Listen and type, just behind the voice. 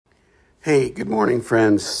Hey, good morning,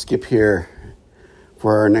 friends. Skip here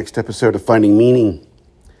for our next episode of Finding Meaning.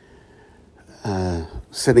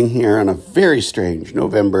 Sitting here on a very strange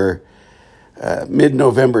mid-November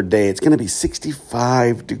day. It's going to be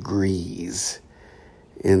 65 degrees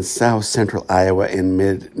in south central Iowa in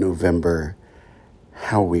mid-November.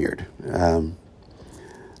 How weird.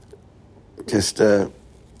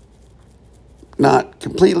 Not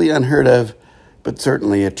completely unheard of, but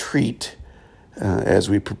certainly a treat as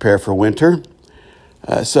we prepare for winter.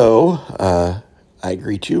 So I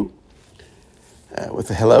greet you with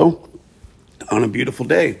a hello on a beautiful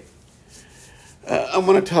day. I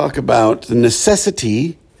want to talk about the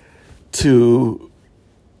necessity to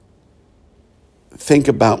think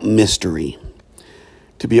about mystery,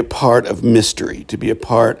 to be a part of mystery, to be a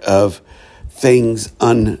part of things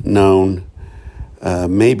unknown,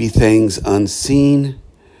 maybe things unseen,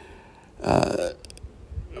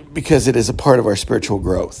 because it is a part of our spiritual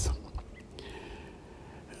growth.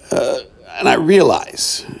 And I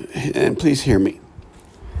realize, and please hear me,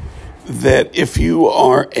 that if you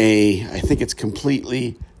are I think it's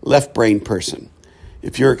completely left-brain person,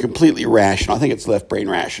 if you're completely rational, I think it's left-brain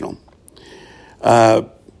rational,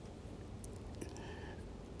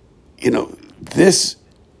 this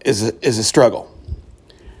is a struggle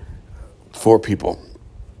for people,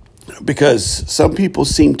 because some people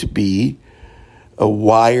seem to be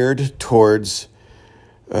wired towards,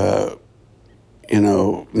 not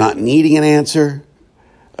needing an answer,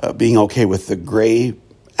 being okay with the gray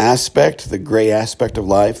aspect of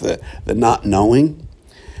life, the not knowing.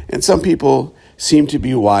 And some people seem to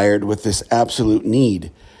be wired with this absolute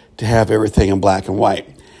need to have everything in black and white.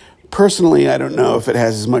 Personally, I don't know if it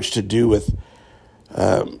has as much to do with,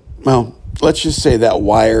 let's just say that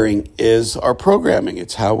wiring is our programming.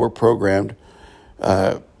 It's how we're programmed,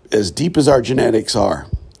 as deep as our genetics are,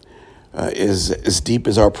 as deep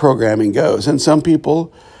as our programming goes. And some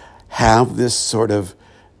people have this sort of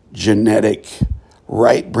genetic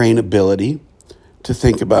right brain ability to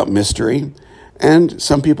think about mystery, and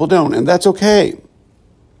some people don't, and that's okay.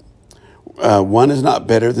 One is not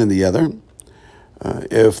better than the other.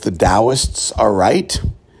 If the Taoists are right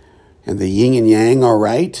and the yin and yang are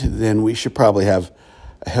right, then we should probably have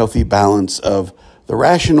a healthy balance of the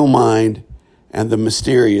rational mind and the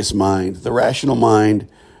mysterious mind, the rational mind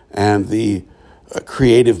and the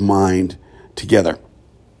creative mind together.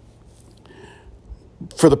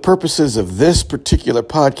 For the purposes of this particular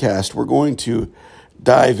podcast, we're going to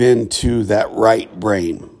dive into that right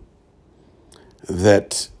brain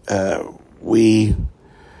that we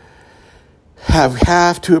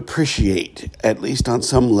have to appreciate, at least on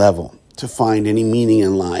some level, to find any meaning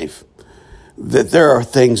in life, that there are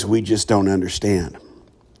things we just don't understand.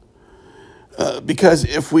 Because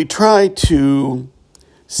if we try to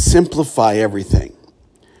simplify everything,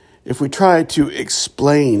 if we try to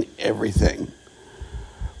explain everything,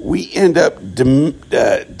 we end up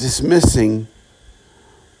dismissing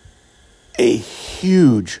a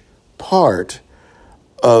huge part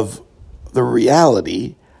of the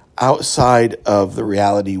reality outside of the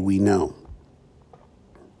reality we know.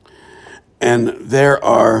 And there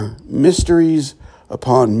are mysteries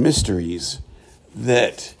upon mysteries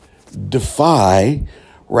that defy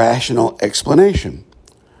rational explanation.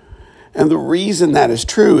 And the reason that is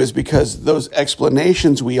true is because those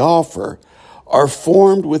explanations we offer are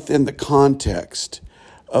formed within the context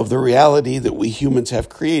of the reality that we humans have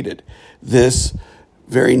created. This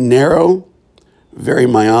very narrow, very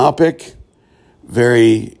myopic,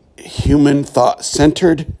 very human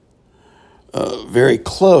thought-centered, very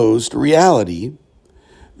closed reality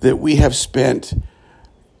that we have spent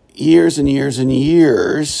years and years and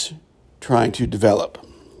years trying to develop.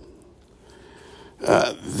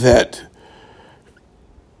 That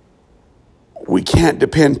we can't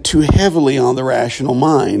depend too heavily on the rational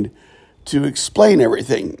mind to explain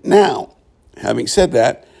everything. Now, having said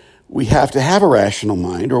that, we have to have a rational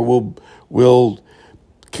mind, or we'll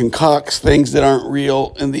concoct things that aren't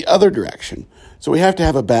real in the other direction. So we have to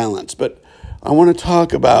have a balance. But I want to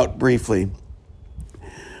talk about briefly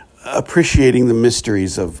appreciating the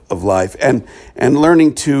mysteries of life and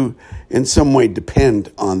learning to, in some way,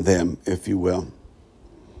 depend on them, if you will.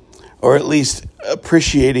 Or at least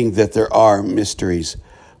appreciating that there are mysteries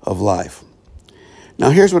of life. Now,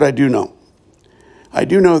 here's what I do know. I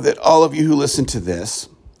do know that all of you who listen to this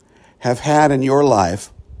have had in your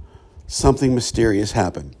life something mysterious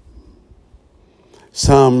happen.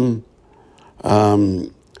 Some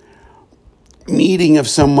meeting of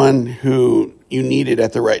someone who you needed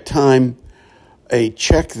at the right time, a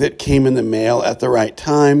check that came in the mail at the right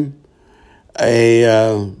time,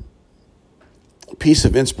 a piece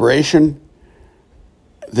of inspiration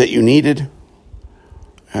that you needed,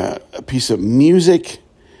 a piece of music,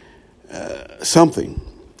 something.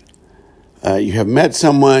 You have met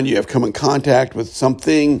someone, you have come in contact with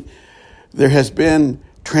something. There has been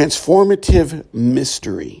transformative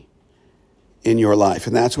mystery in your life.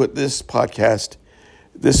 And that's what this podcast,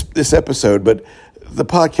 this episode, but the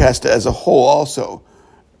podcast as a whole also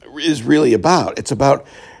is really about. It's about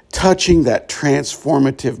touching that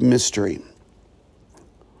transformative mystery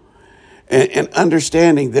and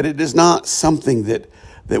understanding that it is not something that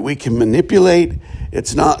we can manipulate.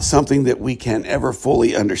 It's not something that we can ever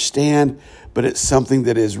fully understand, but it's something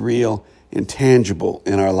that is real and tangible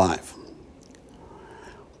in our life.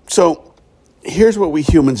 So here's what we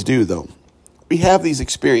humans do, though. We have these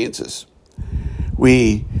experiences.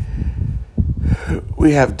 We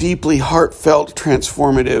have deeply heartfelt,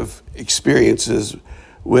 transformative experiences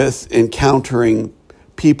with encountering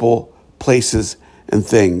people, places, and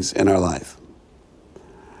things in our life.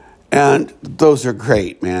 And those are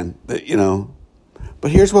great, man. But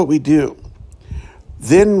here's what we do.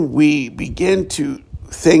 Then we begin to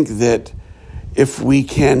think that if we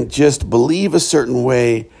can just believe a certain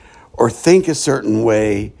way or think a certain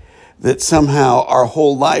way, that somehow our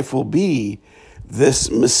whole life will be this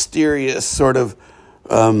mysterious sort of,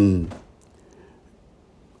 I'm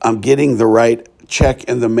getting the right check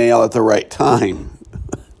in the mail at the right time.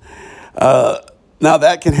 Now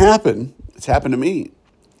that can happen. It's happened to me.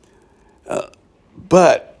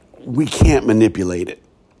 But we can't manipulate it.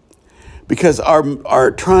 Because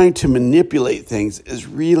our trying to manipulate things is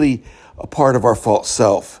really a part of our false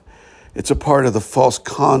self. It's a part of the false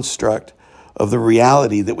construct of the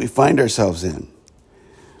reality that we find ourselves in.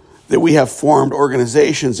 That we have formed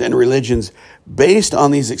organizations and religions based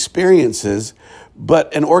on these experiences,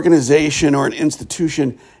 but an organization or an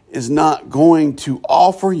institution is not going to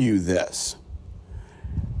offer you this.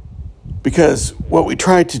 Because what we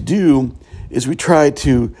try to do is we try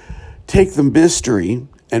to take the mystery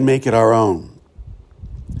and make it our own.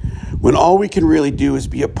 When all we can really do is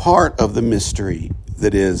be a part of the mystery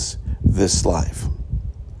that is this life.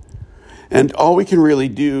 And all we can really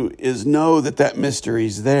do is know that that mystery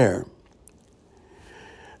is there.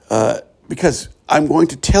 Because I'm going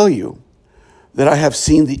to tell you that I have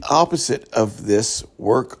seen the opposite of this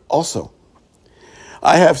work also.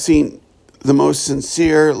 I have seen the most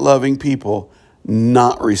sincere, loving people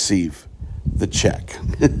not receive the check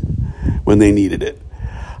when they needed it.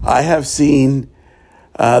 I have seen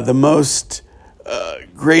the most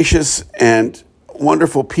gracious and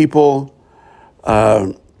wonderful people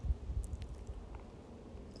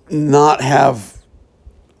not have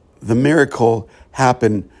the miracle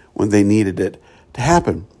happen when they needed it to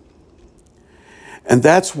happen. And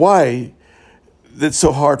that's why it's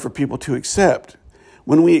so hard for people to accept.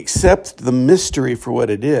 When we accept the mystery for what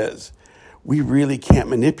it is, we really can't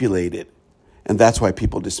manipulate it. And that's why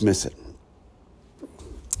people dismiss it.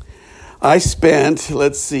 I spent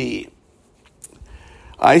 15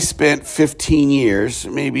 years,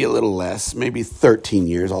 maybe a little less, maybe 13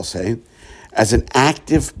 years, I'll say, as an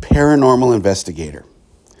active paranormal investigator.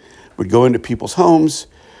 Would go into people's homes,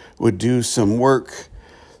 would do some work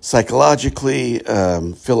psychologically,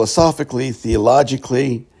 philosophically,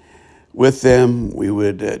 theologically with them. We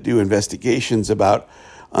would do investigations about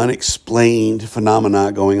unexplained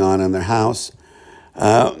phenomena going on in their house.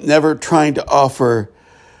 Never trying to offer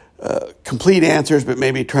complete answers, but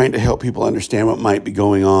maybe trying to help people understand what might be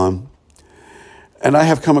going on. And I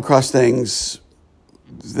have come across things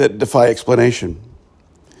that defy explanation.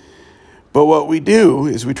 But what we do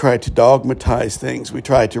is we try to dogmatize things. We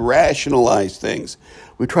try to rationalize things.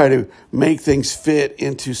 We try to make things fit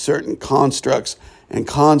into certain constructs and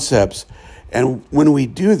concepts. And when we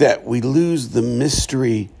do that, we lose the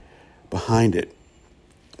mystery behind it.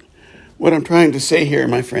 What I'm trying to say here,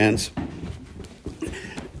 my friends,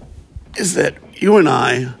 is that you and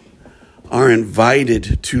I are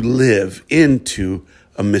invited to live into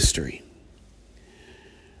a mystery.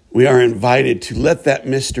 We are invited to let that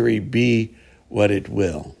mystery be what it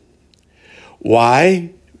will.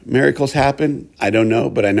 Why miracles happen, I don't know,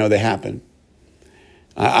 but I know they happen.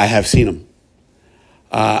 I have seen them.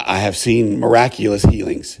 I have seen miraculous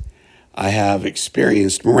healings. I have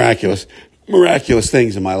experienced miraculous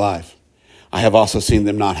things in my life. I have also seen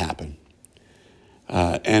them not happen.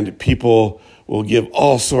 And people will give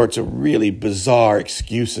all sorts of really bizarre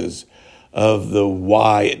excuses of the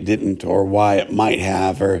why it didn't or why it might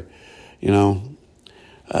have, or,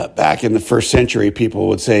 back in the first century, people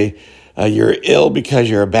would say, you're ill because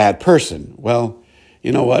you're a bad person. Well,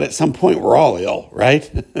 you know what? At some point, we're all ill, right?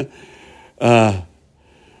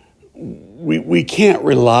 We can't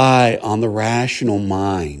rely on the rational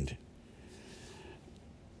mind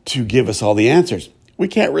to give us all the answers. We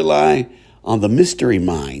can't rely on the mystery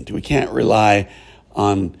mind. We can't rely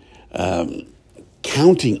on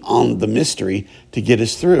counting on the mystery to get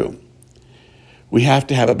us through. We have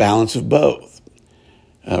to have a balance of both.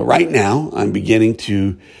 Right now, I'm beginning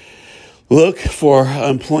to look for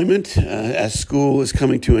employment as school is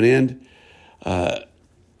coming to an end.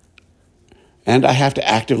 And I have to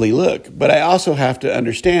actively look. But I also have to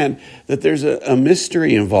understand that there's a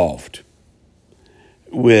mystery involved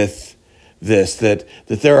with this, that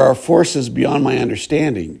there are forces beyond my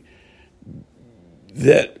understanding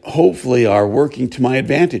that hopefully are working to my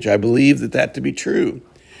advantage. I believe that to be true.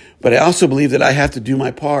 But I also believe that I have to do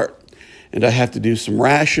my part, and I have to do some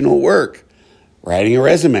rational work, writing a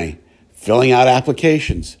resume, filling out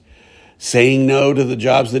applications, saying no to the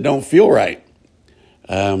jobs that don't feel right,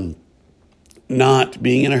 not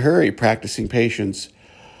being in a hurry, practicing patience.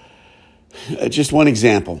 Just one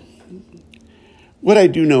example. What I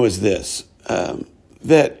do know is this,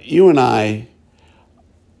 that you and I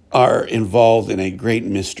are involved in a great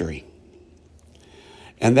mystery.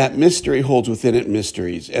 And that mystery holds within it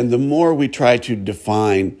mysteries. And the more we try to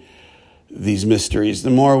define these mysteries,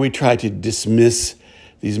 the more we try to dismiss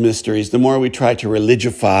these mysteries, the more we try to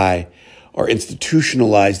religify or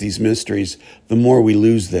institutionalize these mysteries, the more we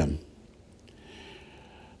lose them.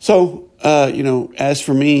 So, as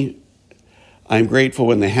for me, I'm grateful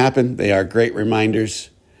when they happen. They are great reminders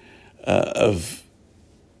of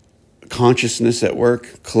consciousness at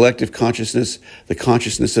work, collective consciousness, the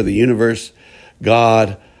consciousness of the universe,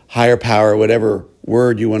 God, higher power, whatever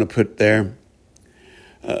word you want to put there.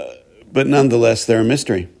 But nonetheless, they're a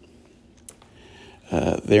mystery.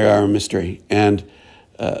 They are a mystery. And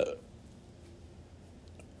the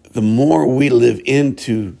more we live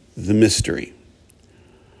into the mystery,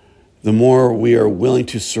 the more we are willing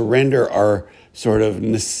to surrender our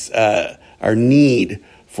our need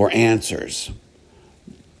for answers.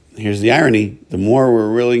 Here's the irony. The more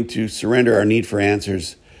we're willing to surrender our need for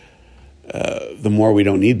answers, the more we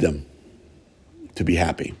don't need them to be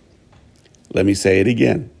happy. Let me say it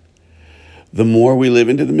again. The more we live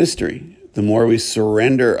into the mystery, the more we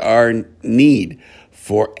surrender our need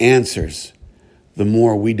for answers, the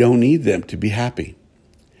more we don't need them to be happy.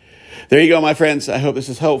 There you go, my friends. I hope this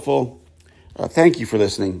is helpful. Thank you for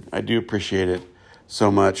listening. I do appreciate it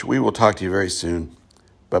so much. We will talk to you very soon.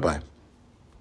 Bye-bye.